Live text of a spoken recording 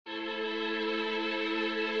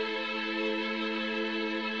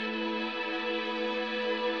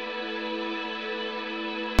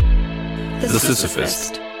The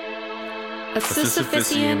Sisyphist, a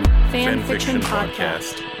Sisyphusian fan fiction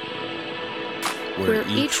podcast, where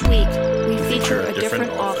each week we feature a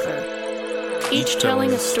different author, each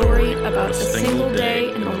telling a story about a single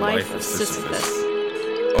day in the life of Sisyphus,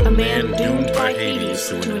 a man doomed by Hades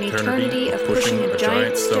to an eternity of pushing a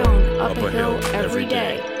giant stone up a hill every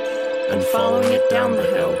day, and following it down the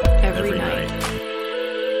hill every night.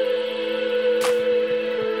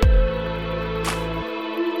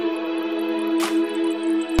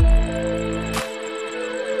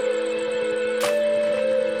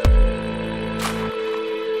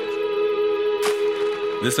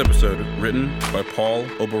 This episode written by Paul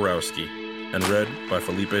Oborowski and read by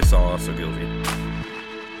Felipe Salas Ogilvy.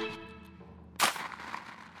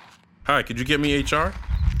 Hi, could you get me HR?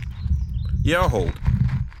 Yeah, I'll hold.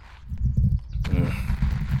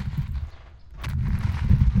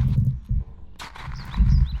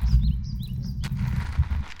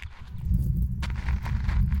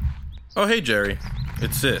 Oh, hey, Jerry.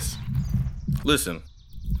 It's Sis. Listen,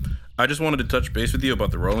 I just wanted to touch base with you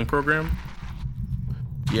about the rolling program.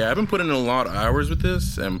 Yeah, I've been putting in a lot of hours with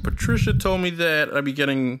this, and Patricia told me that I'd be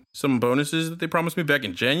getting some bonuses that they promised me back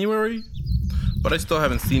in January, but I still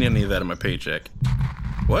haven't seen any of that in my paycheck.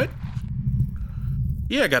 What?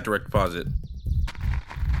 Yeah, I got direct deposit.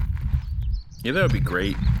 Yeah, that would be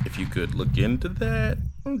great if you could look into that.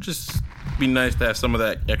 It would just be nice to have some of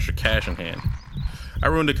that extra cash in hand. I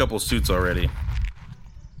ruined a couple suits already.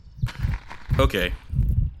 Okay,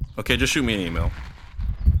 just shoot me an email.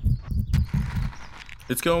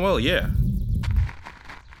 It's going well, yeah.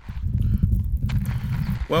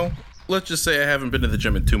 Well, let's just say I haven't been to the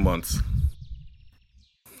gym in 2 months.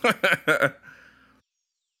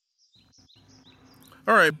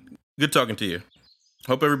 Alright, good talking to you.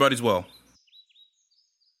 Hope everybody's well.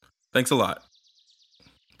 Thanks a lot.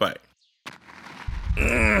 Bye.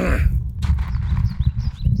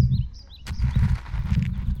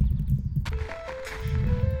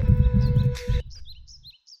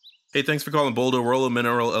 Hey, thanks for calling Boulder Rollo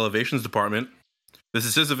Mineral Elevations Department. This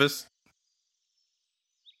is Sisyphus.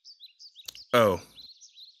 Oh,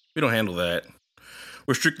 we don't handle that.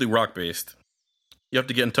 We're strictly rock-based. You have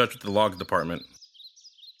to get in touch with the logs department.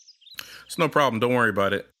 It's no problem, don't worry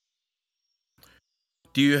about it.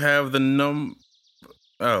 Do you have the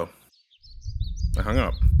Oh, I hung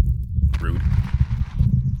up. Rude.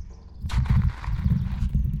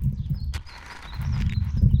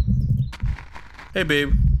 Hey,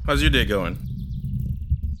 babe. How's your day going?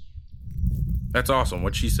 That's awesome.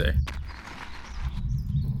 What'd she say?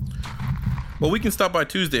 Well, we can stop by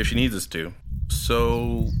Tuesday if she needs us to.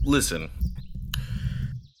 So, listen.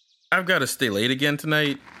 I've got to stay late again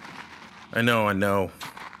tonight. I know.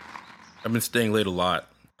 I've been staying late a lot.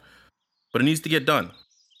 But it needs to get done.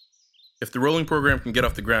 If the rolling program can get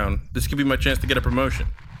off the ground, this could be my chance to get a promotion.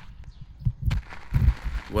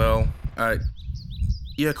 Well,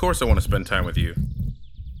 yeah, of course I want to spend time with you.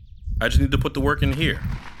 I just need to put the work in here.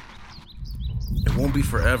 It won't be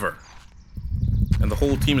forever. And the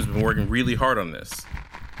whole team has been working really hard on this.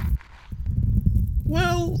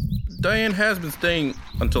 Well, Diane has been staying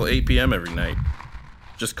until 8 p.m. every night,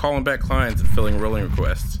 just calling back clients and filling rolling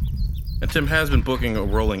requests. And Tim has been booking a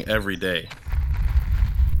rolling every day.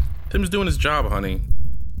 Tim's doing his job, honey.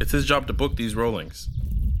 It's his job to book these rollings.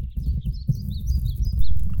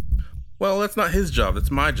 Well, that's not his job, that's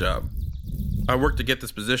my job. I work to get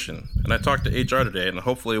this position, and I talked to HR today, and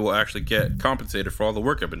hopefully we'll actually get compensated for all the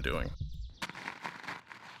work I've been doing.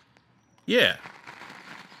 Yeah.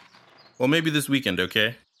 Well, maybe this weekend,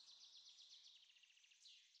 okay?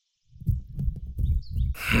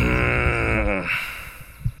 I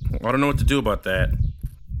don't know what to do about that.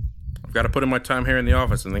 I've got to put in my time here in the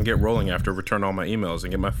office and then get rolling after I return all my emails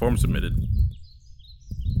and get my form submitted.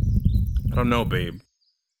 I don't know, babe.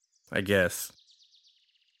 I guess.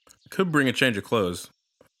 I could bring a change of clothes,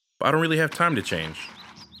 but I don't really have time to change.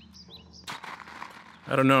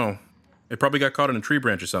 I don't know. It probably got caught in a tree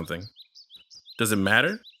branch or something. Does it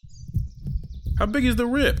matter? How big is the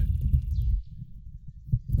rip?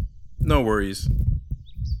 No worries.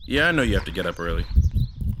 Yeah, I know you have to get up early.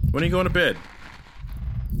 When are you going to bed?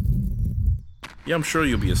 Yeah, I'm sure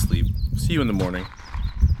you'll be asleep. See you in the morning.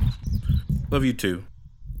 Love you too.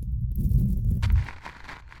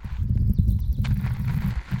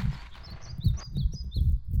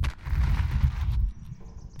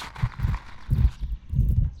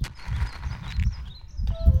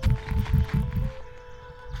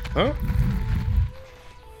 Huh?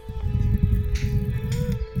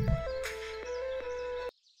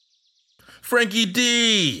 Frankie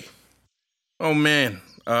D! Oh man,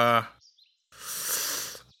 I'd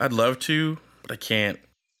love to, but I can't.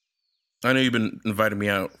 I know you've been inviting me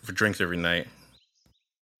out for drinks every night,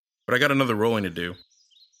 but I got another rolling to do.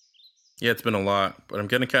 Yeah, it's been a lot, but I'm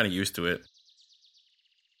getting kind of used to it.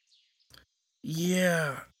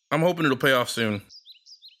 Yeah, I'm hoping it'll pay off soon.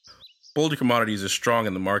 Boulder Commodities is strong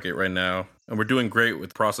in the market right now, and we're doing great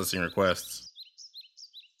with processing requests.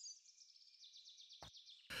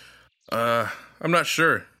 I'm not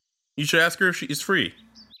sure. You should ask her if she's free.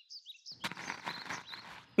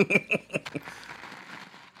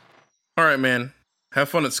 Alright, man. Have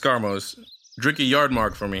fun at Scarmo's. Drink a yard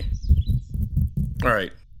mark for me.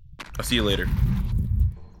 Alright. I'll see you later.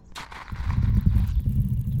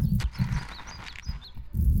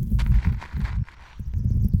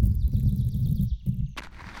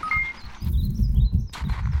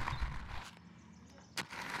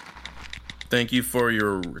 Thank you for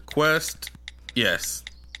your request. Yes.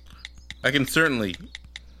 We can certainly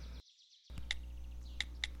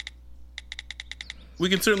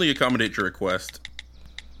accommodate your request.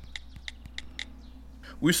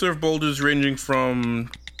 We serve boulders ranging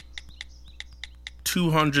from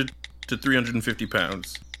 200 to 350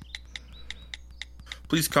 pounds.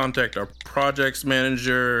 Please contact our projects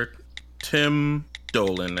manager, Tim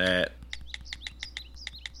Dolan, at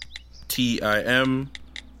tim.dolan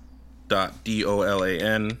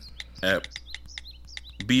at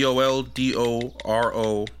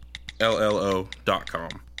boldorollo.com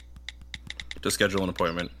to schedule an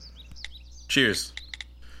appointment. Cheers.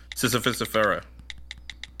 Sisyphus,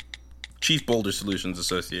 Chief Boulder Solutions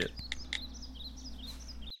Associate.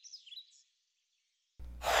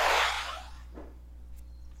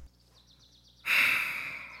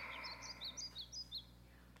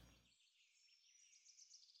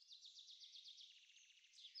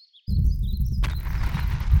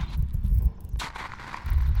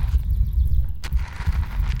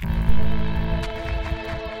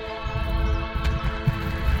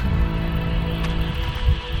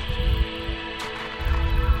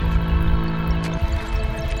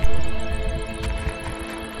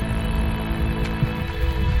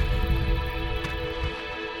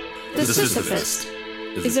 The Sisyphist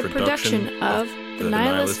is a production of the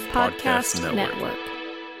Nihilist Podcast Network.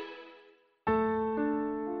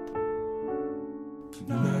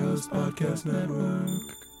 Nihilist Podcast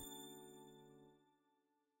Network.